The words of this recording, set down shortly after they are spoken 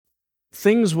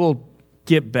things will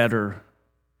get better.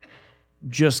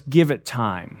 Just give it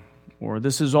time. Or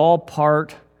this is all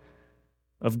part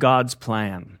of God's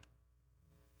plan.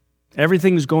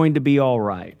 Everything's going to be all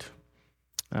right.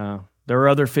 There are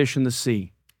other fish in the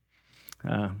sea.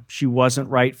 She wasn't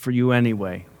right for you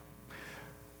anyway.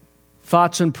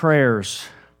 Thoughts and prayers,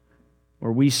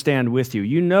 where we stand with you.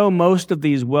 You know most of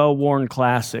these well-worn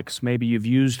classics. Maybe you've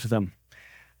used them.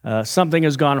 Something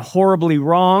has gone horribly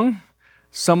wrong.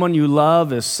 Someone you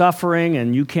love is suffering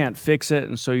and you can't fix it,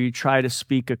 and so you try to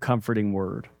speak a comforting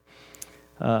word.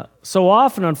 So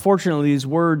often, unfortunately, these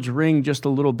words ring just a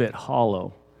little bit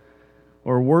hollow,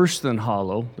 or worse than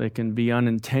hollow, they can be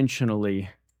unintentionally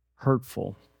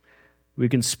hurtful. We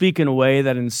can speak in a way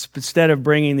that instead of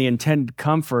bringing the intended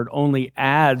comfort only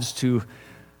adds to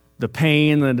the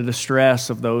pain and the distress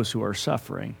of those who are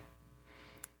suffering.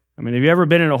 I mean, have you ever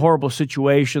been in a horrible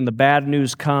situation, the bad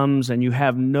news comes and you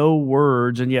have no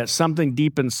words, and yet something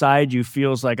deep inside you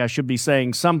feels like I should be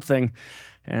saying something,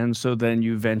 and so then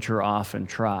you venture off and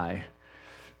try.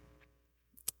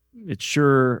 It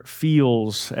sure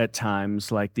feels at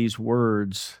times like these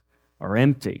words are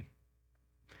empty.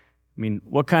 I mean,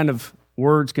 what kind of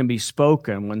words can be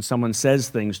spoken when someone says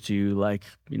things to you like,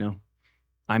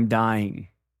 I'm dying,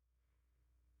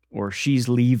 or she's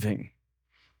leaving,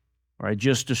 or I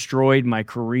just destroyed my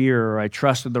career, or I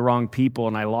trusted the wrong people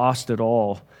and I lost it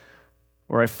all,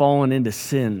 or I've fallen into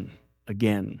sin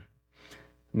again.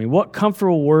 I mean, what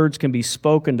comfortable words can be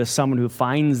spoken to someone who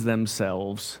finds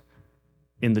themselves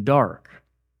in the dark?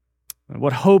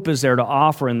 What hope is there to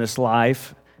offer in this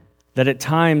life that at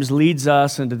times leads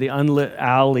us into the unlit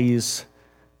alleys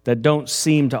that don't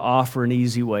seem to offer an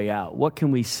easy way out? What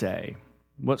can we say?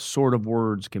 What sort of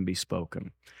words can be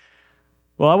spoken?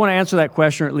 Well, I want to answer that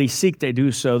question, or at least seek to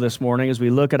do so this morning as we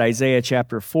look at Isaiah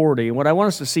chapter 40. And what I want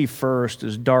us to see first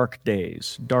is dark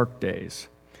days, dark days.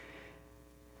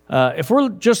 If we're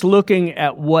just looking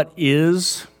at what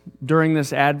is during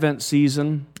this Advent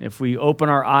season, if we open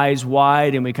our eyes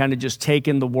wide and we kind of just take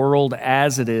in the world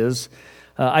as it is,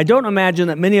 I don't imagine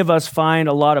that many of us find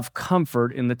a lot of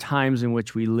comfort in the times in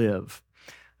which we live.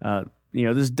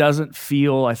 This doesn't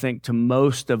feel, I think, to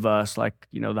most of us like,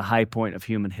 the high point of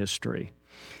human history.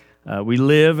 We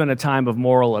live in a time of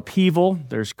moral upheaval.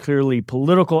 There's clearly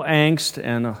political angst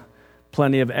and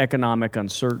plenty of economic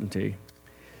uncertainty.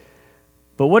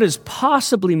 But what is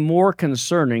possibly more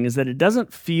concerning is that it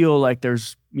doesn't feel like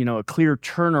there's, a clear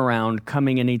turnaround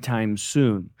coming anytime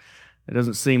soon. It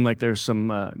doesn't seem like there's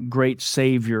some great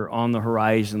Savior on the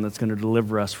horizon that's going to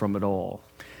deliver us from it all.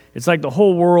 It's like the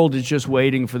whole world is just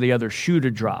waiting for the other shoe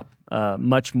to drop,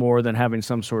 much more than having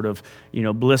some sort of,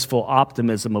 blissful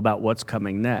optimism about what's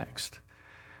coming next.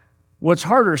 What's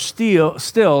harder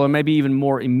still, and maybe even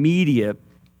more immediate,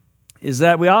 is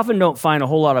that we often don't find a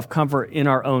whole lot of comfort in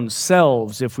our own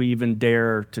selves if we even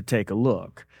dare to take a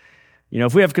look.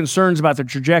 If we have concerns about the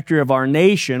trajectory of our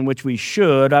nation, which we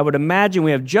should, I would imagine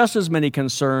we have just as many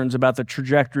concerns about the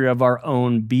trajectory of our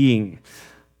own being.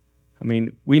 I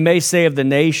mean, we may say of the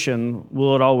nation,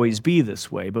 will it always be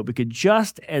this way? But we could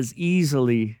just as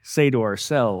easily say to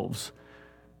ourselves,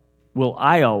 will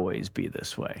I always be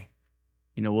this way?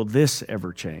 Will this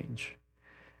ever change?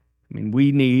 I mean,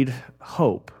 we need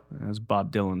hope, as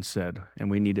Bob Dylan said,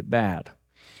 and we need it bad.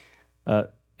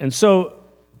 And so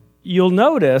you'll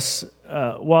notice,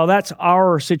 while that's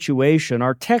our situation,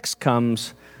 our text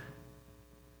comes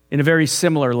in a very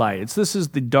similar light. This is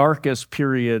the darkest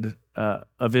period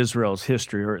of Israel's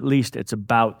history, or at least it's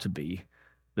about to be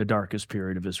the darkest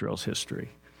period of Israel's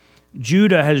history.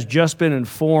 Judah has just been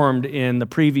informed in the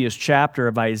previous chapter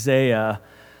of Isaiah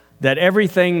that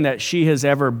everything that she has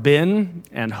ever been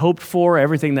and hoped for,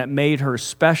 everything that made her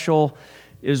special,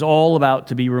 is all about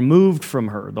to be removed from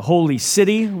her. The holy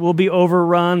city will be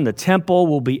overrun, the temple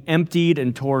will be emptied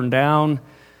and torn down,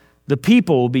 the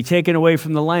people will be taken away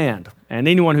from the land, and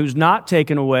anyone who's not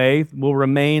taken away will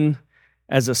remain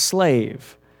as a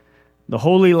slave. The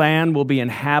Holy Land will be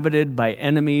inhabited by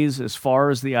enemies as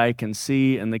far as the eye can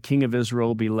see, and the King of Israel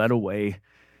will be led away,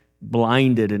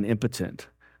 blinded and impotent.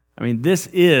 I mean, this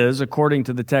is, according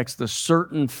to the text, the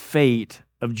certain fate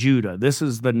of Judah. This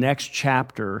is the next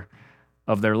chapter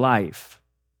of their life.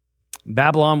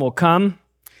 Babylon will come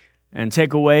and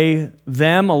take away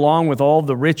them along with all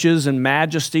the riches and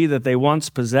majesty that they once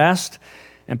possessed.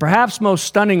 And perhaps most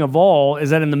stunning of all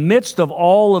is that in the midst of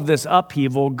all of this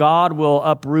upheaval, God will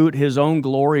uproot his own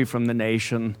glory from the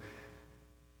nation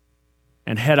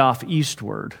and head off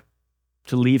eastward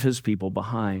to leave his people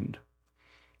behind.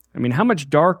 I mean, how much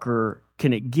darker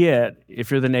can it get if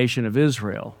you're the nation of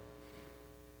Israel?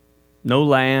 No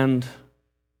land,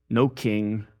 no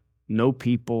king, no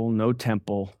people, no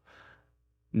temple,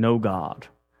 no God.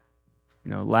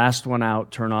 Last one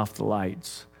out, turn off the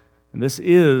lights. And this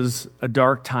is a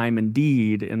dark time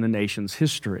indeed in the nation's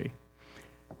history.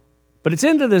 But it's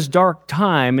into this dark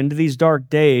time, into these dark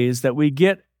days, that we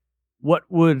get what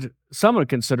some would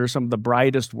consider some of the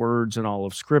brightest words in all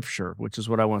of Scripture, which is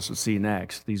what I want us to see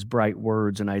next, these bright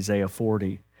words in Isaiah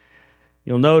 40.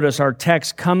 You'll notice our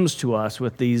text comes to us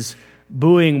with these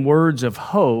buoying words of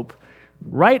hope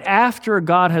right after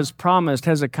God has promised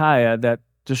Hezekiah that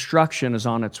destruction is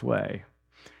on its way.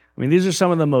 These are some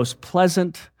of the most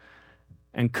pleasant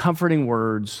and comforting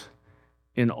words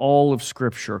in all of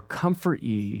Scripture. Comfort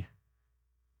ye,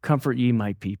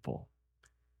 my people.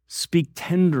 Speak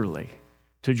tenderly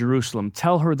to Jerusalem.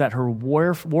 Tell her that her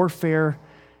warfare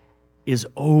is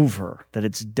over, that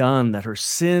it's done, that her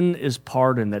sin is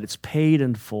pardoned, that it's paid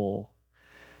in full.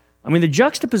 The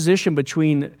juxtaposition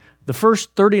between the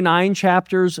first 39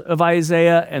 chapters of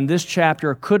Isaiah and this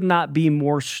chapter could not be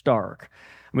more stark.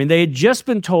 They had just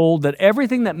been told that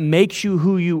everything that makes you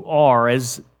who you are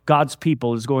as God's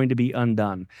people is going to be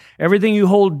undone. Everything you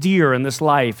hold dear in this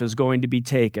life is going to be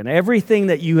taken. Everything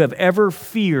that you have ever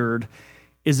feared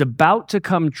is about to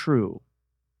come true.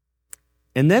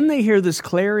 And then they hear this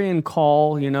clarion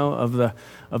call, of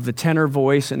the tenor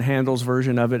voice in Handel's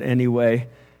version of it anyway.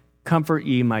 Comfort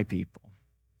ye, my people.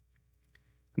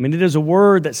 It is a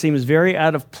word that seems very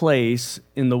out of place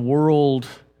in the world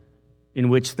in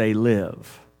which they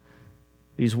live.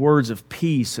 These words of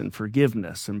peace and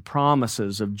forgiveness and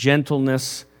promises of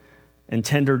gentleness and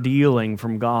tender dealing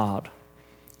from God.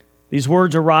 These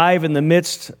words arrive in the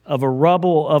midst of the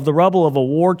rubble of a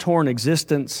war-torn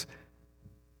existence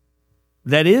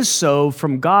that is so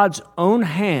from God's own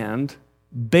hand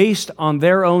based on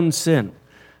their own sin.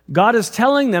 God is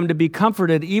telling them to be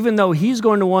comforted even though He's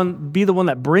going to be the one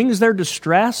that brings their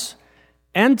distress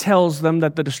and tells them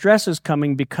that the distress is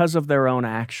coming because of their own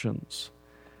actions.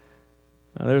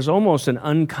 Now, there's almost an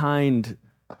unkind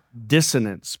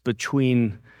dissonance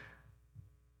between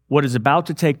what is about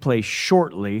to take place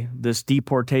shortly, this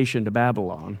deportation to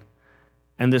Babylon,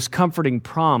 and this comforting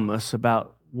promise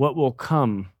about what will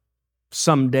come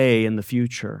someday in the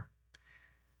future.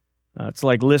 It's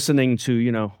like listening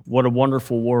to, What a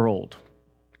Wonderful World,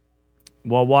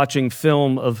 while watching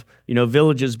film of,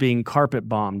 villages being carpet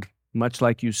bombed, much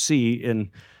like you see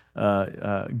in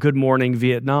Good Morning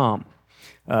Vietnam.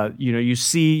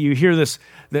 You hear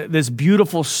this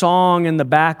beautiful song in the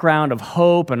background of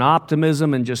hope and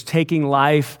optimism and just taking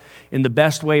life in the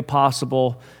best way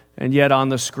possible, and yet on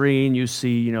the screen you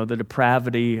see, the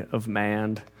depravity of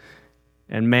man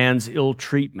and man's ill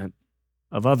treatment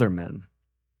of other men.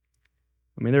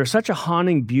 There's such a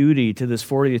haunting beauty to this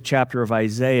 40th chapter of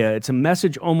Isaiah. It's a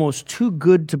message almost too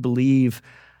good to believe,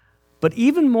 but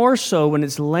even more so when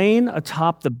it's laying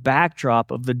atop the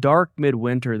backdrop of the dark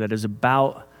midwinter that is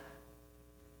about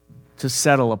to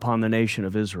settle upon the nation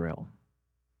of Israel.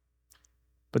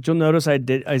 But you'll notice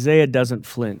Isaiah doesn't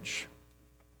flinch.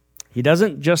 He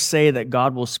doesn't just say that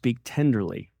God will speak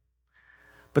tenderly,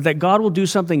 but that God will do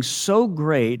something so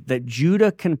great that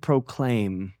Judah can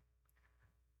proclaim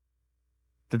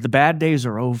that the bad days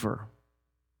are over,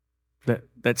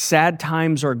 that sad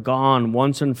times are gone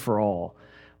once and for all.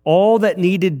 All that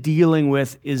needed dealing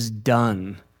with is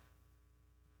done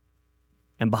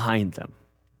and behind them.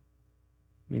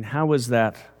 How is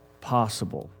that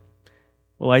possible?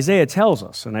 Well, Isaiah tells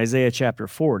us in Isaiah chapter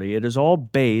 40, it is all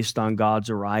based on God's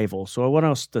arrival. So I want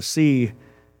us to see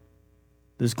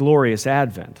this glorious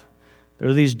advent. There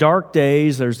are these dark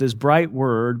days, there's this bright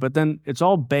word, but then it's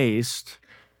all based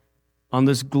on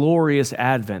this glorious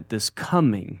advent, this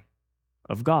coming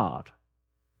of God.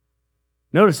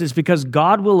 Notice it's because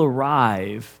God will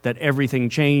arrive that everything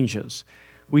changes.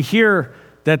 We hear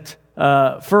that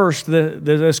first, there's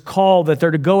this call that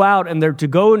they're to go out and they're to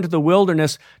go into the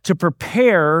wilderness to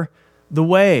prepare the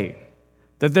way.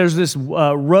 That there's this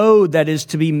road that is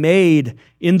to be made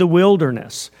in the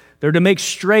wilderness. They're to make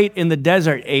straight in the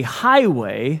desert a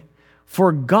highway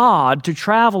for God to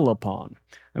travel upon.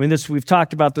 We've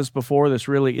talked about this before. This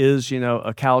really is,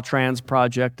 a Caltrans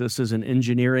project. This is an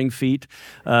engineering feat.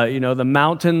 The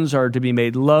mountains are to be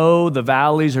made low. The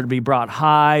valleys are to be brought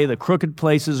high. The crooked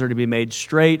places are to be made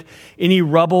straight. Any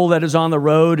rubble that is on the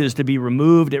road is to be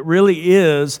removed. It really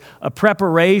is a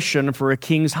preparation for a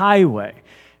king's highway.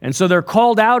 And so they're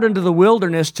called out into the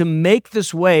wilderness to make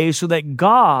this way so that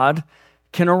God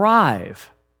can arrive.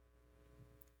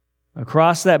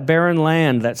 Across that barren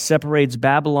land that separates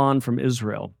Babylon from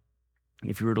Israel,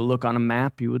 if you were to look on a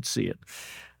map, you would see it.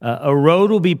 A road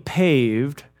will be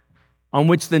paved on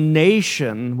which the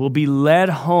nation will be led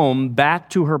home back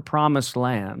to her promised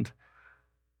land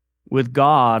with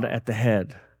God at the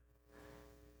head.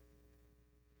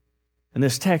 And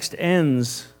this text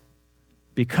ends,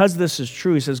 because this is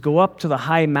true, he says, go up to the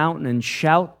high mountain and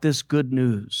shout this good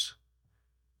news.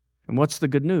 And what's the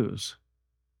good news?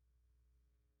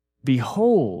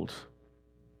 Behold,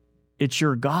 it's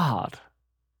your God.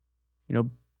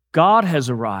 God has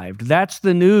arrived. That's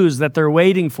the news that they're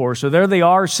waiting for. So there they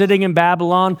are sitting in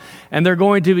Babylon, and they're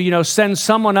going to, send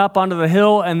someone up onto the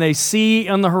hill, and they see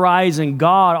on the horizon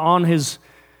God on his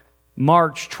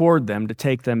march toward them to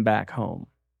take them back home.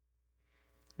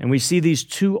 And we see these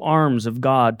two arms of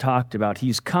God talked about.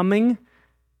 He's coming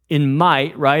in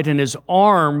might, right? And his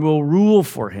arm will rule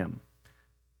for him.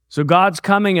 So God's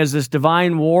coming as this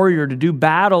divine warrior to do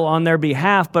battle on their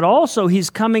behalf, but also he's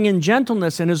coming in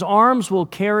gentleness, and his arms will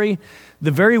carry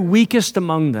the very weakest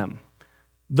among them,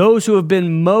 those who have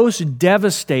been most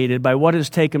devastated by what has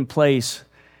taken place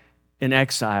in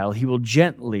exile. He will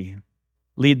gently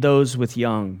lead those with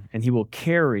young, and he will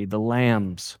carry the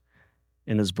lambs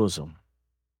in his bosom.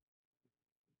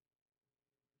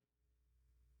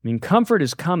 Comfort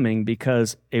is coming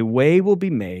because a way will be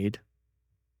made,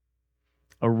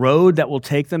 a road that will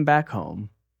take them back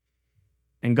home,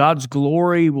 and God's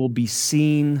glory will be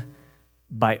seen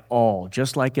by all,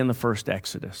 just like in the first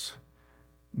Exodus.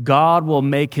 God will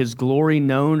make his glory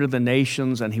known to the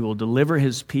nations, and he will deliver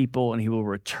his people, and he will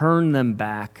return them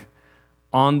back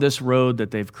on this road that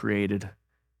they've created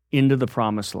into the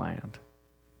promised land.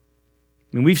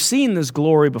 We've seen this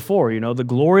glory before. The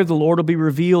glory of the Lord will be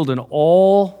revealed, and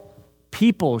all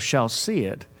people shall see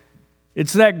it.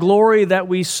 It's that glory that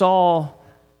we saw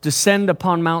descend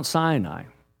upon Mount Sinai,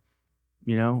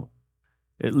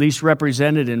 at least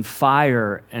represented in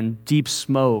fire and deep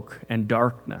smoke and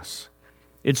darkness.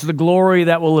 It's the glory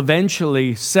that will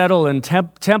eventually settle in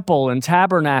temple and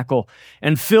tabernacle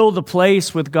and fill the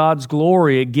place with God's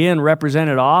glory, again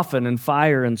represented often in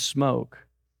fire and smoke.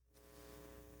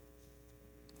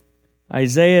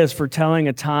 Isaiah is foretelling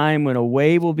a time when a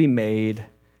way will be made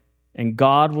and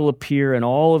God will appear in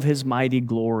all of his mighty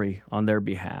glory on their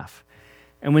behalf.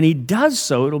 And when he does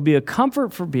so, it'll be a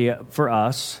comfort for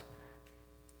us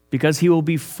because he will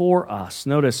be for us.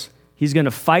 Notice, he's going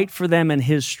to fight for them in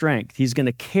his strength. He's going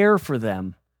to care for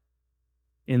them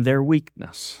in their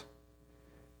weakness.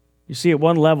 You see, at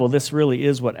one level, this really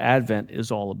is what Advent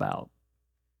is all about.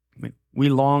 We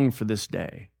long for this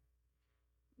day,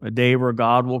 a day where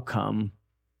God will come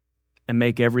and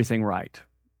make everything right,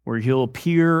 where he'll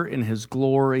appear in his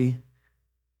glory,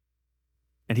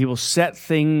 and he will set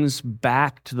things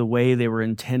back to the way they were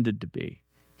intended to be.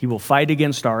 He will fight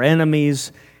against our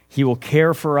enemies. He will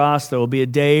care for us. There will be a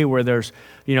day where there's,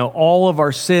 all of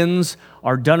our sins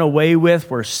are done away with,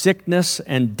 where sickness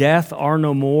and death are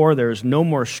no more. There's no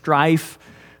more strife.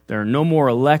 There are no more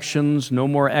elections, no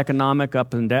more economic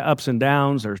ups and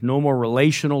downs. There's no more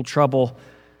relational trouble.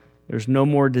 There's no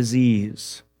more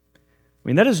disease.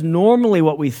 That is normally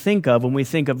what we think of when we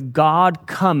think of God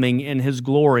coming in his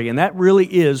glory. And that really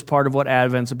is part of what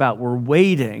Advent's about. We're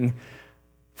waiting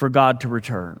for God to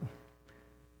return.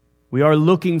 We are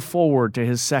looking forward to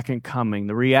his second coming,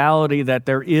 the reality that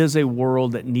there is a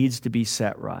world that needs to be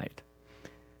set right.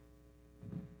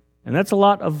 And that's a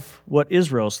lot of what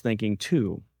Israel's thinking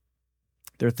too.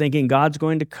 They're thinking God's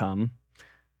going to come.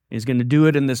 He's going to do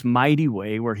it in this mighty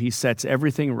way where he sets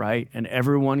everything right and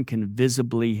everyone can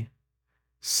visibly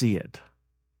see it.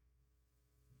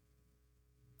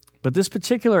 But this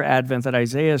particular Advent that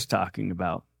Isaiah is talking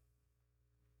about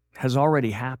has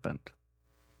already happened.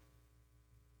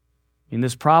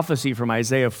 This prophecy from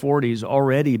Isaiah 40 has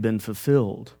already been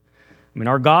fulfilled.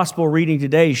 Our gospel reading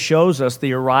today shows us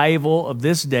the arrival of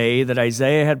this day that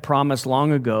Isaiah had promised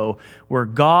long ago, where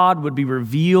God would be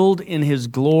revealed in his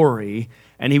glory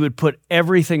and he would put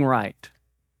everything right.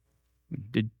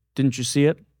 Didn't you see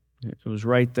it? It was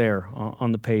right there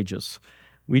on the pages.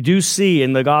 We do see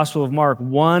in the Gospel of Mark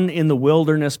one in the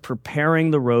wilderness preparing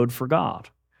the road for God.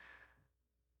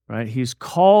 Right? He's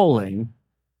calling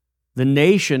the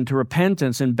nation to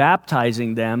repentance and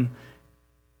baptizing them.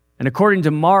 And according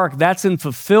to Mark, that's in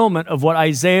fulfillment of what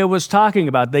Isaiah was talking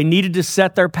about. They needed to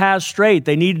set their paths straight.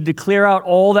 They needed to clear out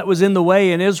all that was in the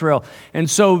way in Israel. And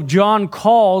so John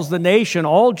calls the nation,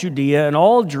 all Judea and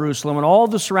all Jerusalem and all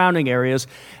the surrounding areas,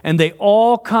 and they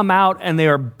all come out and they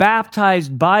are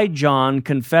baptized by John,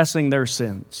 confessing their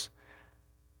sins.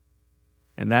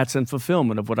 And that's in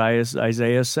fulfillment of what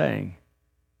Isaiah is saying,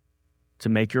 to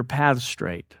make your paths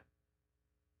straight.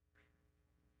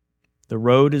 The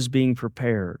road is being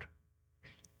prepared.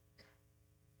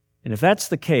 And if that's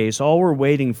the case, all we're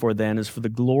waiting for then is for the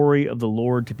glory of the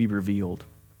Lord to be revealed.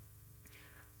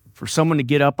 for someone to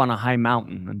get up on a high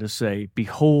mountain and to say,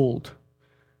 "Behold,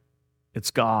 it's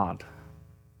God."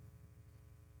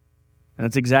 And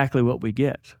that's exactly what we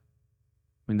get.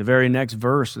 In the very next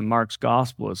verse in Mark's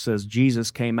gospel, it says, Jesus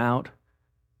came out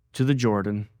to the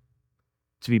Jordan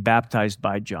to be baptized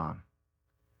by John.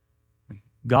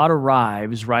 God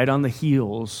arrives right on the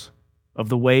heels of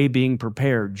the way being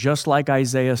prepared, just like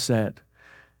Isaiah said.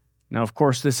 Now, of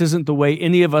course, this isn't the way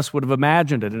any of us would have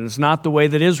imagined it, and it's not the way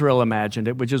that Israel imagined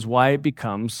it, which is why it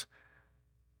becomes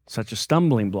such a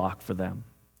stumbling block for them.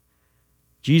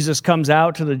 Jesus comes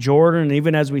out to the Jordan, and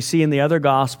even as we see in the other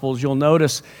Gospels, you'll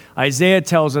notice Isaiah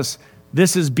tells us,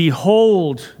 this is,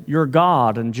 "Behold your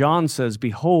God," and John says,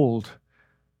 "Behold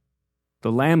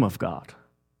the Lamb of God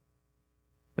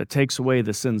that takes away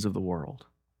the sins of the world."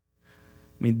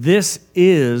 I mean, this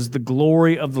is the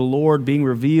glory of the Lord being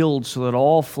revealed so that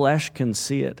all flesh can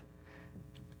see it.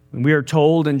 And we are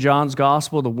told in John's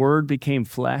Gospel, the Word became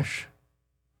flesh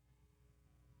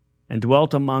and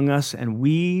dwelt among us, and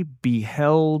we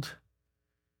beheld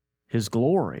his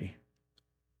glory,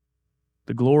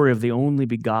 the glory of the only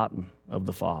begotten of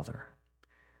the Father.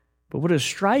 But what is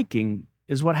striking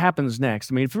is what happens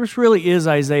next. I mean, if this really is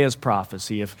Isaiah's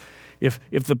prophecy, if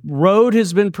the road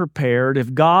has been prepared,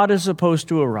 if God is supposed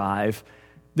to arrive,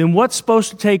 then what's supposed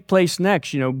to take place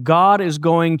next? God is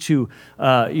going to,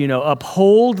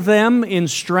 uphold them in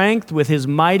strength with his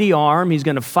mighty arm. He's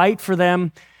going to fight for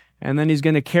them, and then he's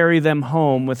going to carry them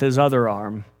home with his other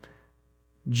arm,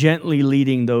 gently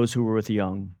leading those who were with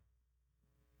young.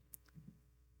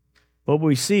 What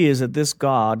we see is that this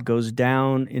God goes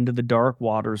down into the dark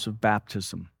waters of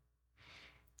baptism.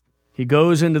 He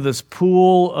goes into this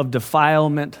pool of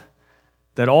defilement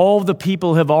that all the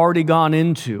people have already gone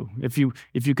into. If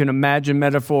you can imagine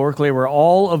metaphorically, where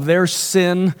all of their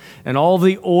sin and all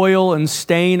the oil and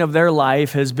stain of their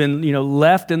life has been,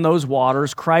 left in those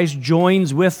waters, Christ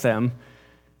joins with them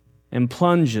and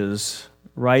plunges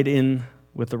right in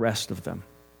with the rest of them.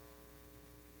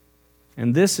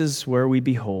 And this is where we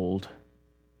behold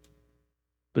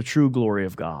the true glory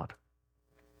of God.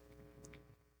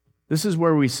 This is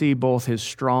where we see both his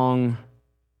strong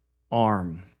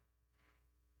arm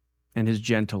and his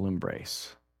gentle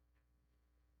embrace.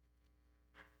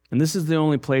 And this is the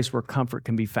only place where comfort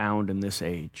can be found in this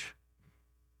age,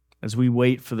 as we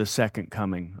wait for the second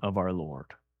coming of our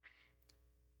Lord.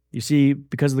 You see,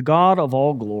 because the God of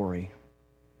all glory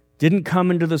didn't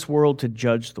come into this world to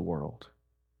judge the world,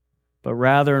 but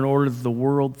rather in order that the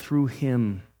world through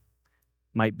him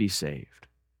might be saved.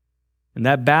 And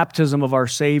that baptism of our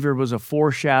Savior was a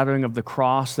foreshadowing of the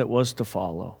cross that was to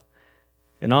follow.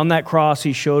 And on that cross,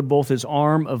 he showed both his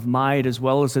arm of might as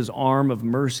well as his arm of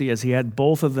mercy, as he had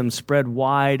both of them spread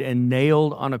wide and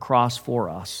nailed on a cross for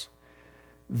us.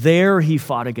 There he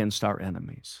fought against our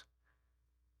enemies.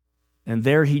 And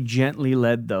there he gently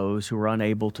led those who were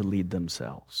unable to lead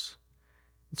themselves.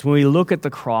 It's when we look at the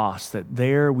cross that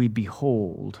there we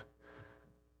behold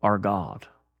our God.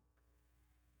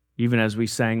 Even as we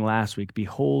sang last week,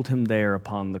 behold him there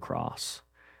upon the cross.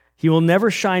 He will never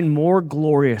shine more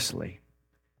gloriously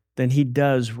than he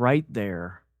does right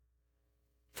there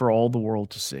for all the world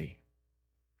to see.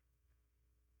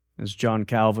 As John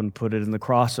Calvin put it, in the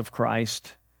cross of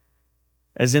Christ,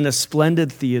 as in a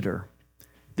splendid theater,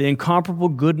 the incomparable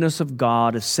goodness of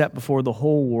God is set before the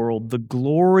whole world. The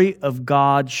glory of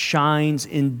God shines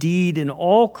indeed in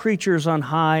all creatures on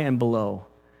high and below,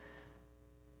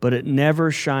 but it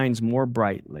never shines more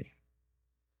brightly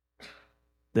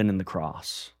than in the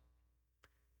cross.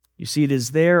 You see, it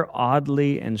is there,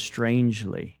 oddly and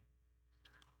strangely,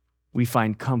 we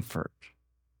find comfort.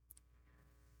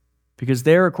 Because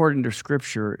there, according to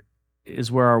Scripture,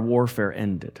 is where our warfare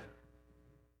ended.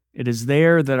 It is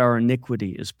there that our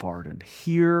iniquity is pardoned.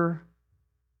 Here,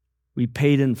 we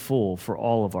paid in full for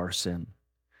all of our sin.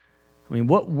 I mean,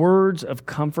 what words of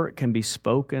comfort can be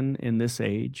spoken in this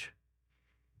age?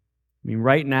 I mean,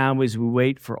 right now, as we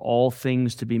wait for all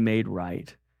things to be made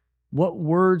right, what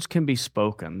words can be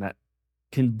spoken that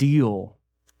can deal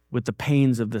with the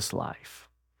pains of this life?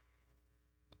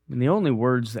 And the only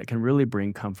words that can really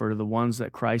bring comfort are the ones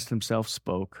that Christ himself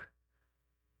spoke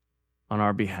on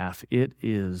our behalf. It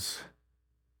is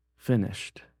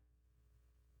finished.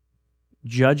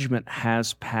 Judgment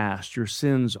has passed. Your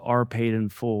sins are paid in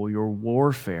full. Your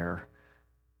warfare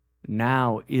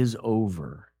now is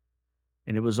over.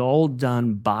 And it was all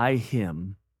done by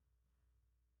him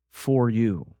for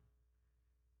you.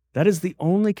 That is the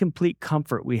only complete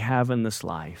comfort we have in this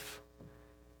life.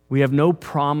 We have no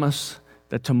promise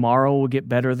that tomorrow will get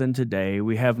better than today.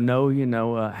 We have no,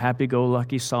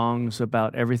 happy-go-lucky songs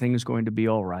about everything is going to be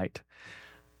all right.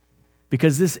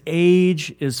 Because this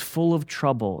age is full of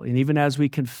trouble, and even as we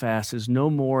confess, is no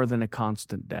more than a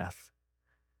constant death.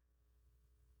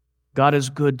 God is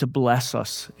good to bless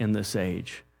us in this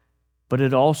age, but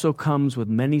it also comes with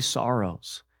many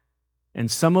sorrows. And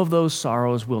some of those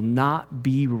sorrows will not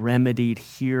be remedied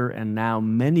here and now.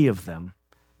 Many of them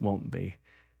won't be.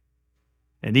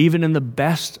 And even in the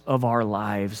best of our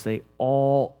lives, they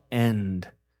all end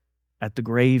at the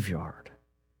graveyard.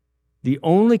 The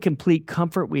only complete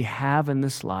comfort we have in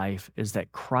this life is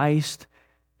that Christ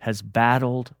has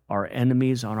battled our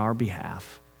enemies on our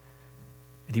behalf.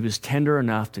 And he was tender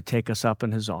enough to take us up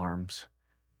in his arms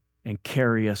and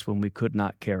carry us when we could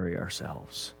not carry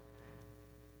ourselves.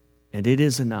 And it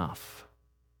is enough.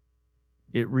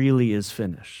 It really is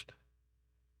finished.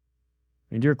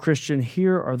 And dear Christian,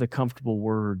 here are the comfortable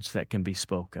words that can be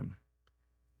spoken.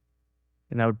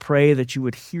 And I would pray that you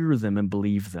would hear them and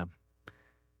believe them.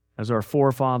 As our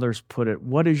forefathers put it,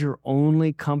 what is your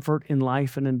only comfort in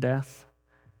life and in death?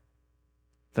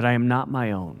 That I am not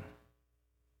my own,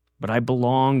 but I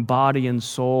belong body and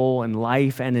soul in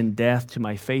life and in death to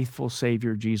my faithful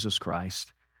Savior, Jesus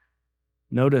Christ.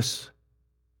 Notice,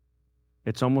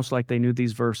 it's almost like they knew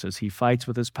these verses. He fights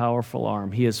with his powerful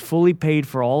arm. He has fully paid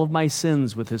for all of my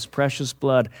sins with his precious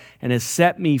blood and has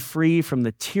set me free from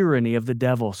the tyranny of the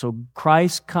devil. So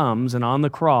Christ comes, and on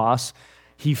the cross,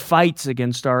 he fights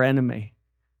against our enemy.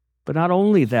 But not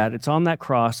only that, it's on that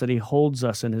cross that he holds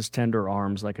us in his tender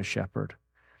arms like a shepherd.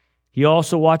 He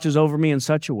also watches over me in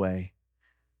such a way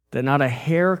that not a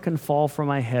hair can fall from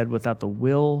my head without the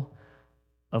will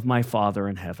of my Father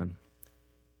in heaven.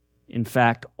 In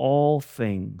fact, all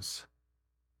things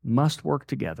must work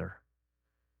together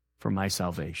for my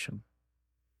salvation.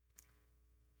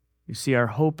 You see, our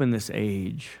hope in this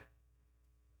age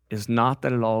is not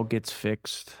that it all gets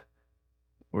fixed,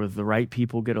 or the right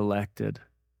people get elected,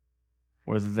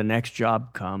 or that the next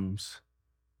job comes,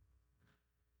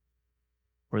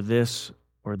 or this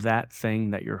or that thing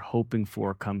that you're hoping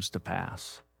for comes to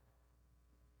pass.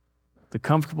 The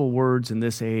comfortable words in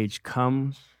this age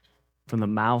come from the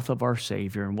mouth of our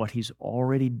Savior and what he's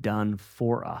already done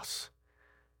for us,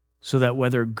 so that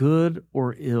whether good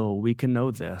or ill, we can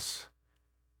know this,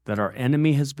 that our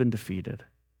enemy has been defeated.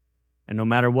 And no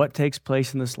matter what takes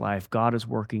place in this life, God is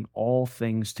working all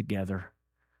things together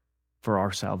for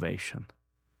our salvation.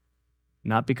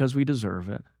 Not because we deserve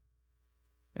it,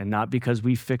 and not because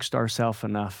we fixed ourselves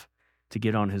enough to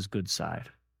get on his good side,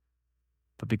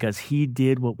 but because he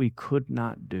did what we could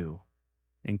not do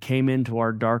and came into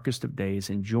our darkest of days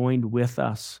and joined with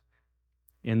us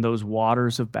in those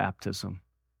waters of baptism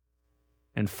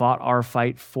and fought our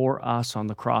fight for us on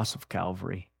the cross of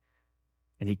Calvary.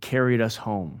 And he carried us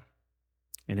home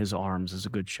in his arms as a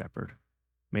good shepherd.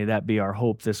 May that be our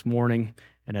hope this morning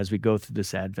and as we go through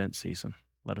this Advent season.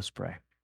 Let us pray.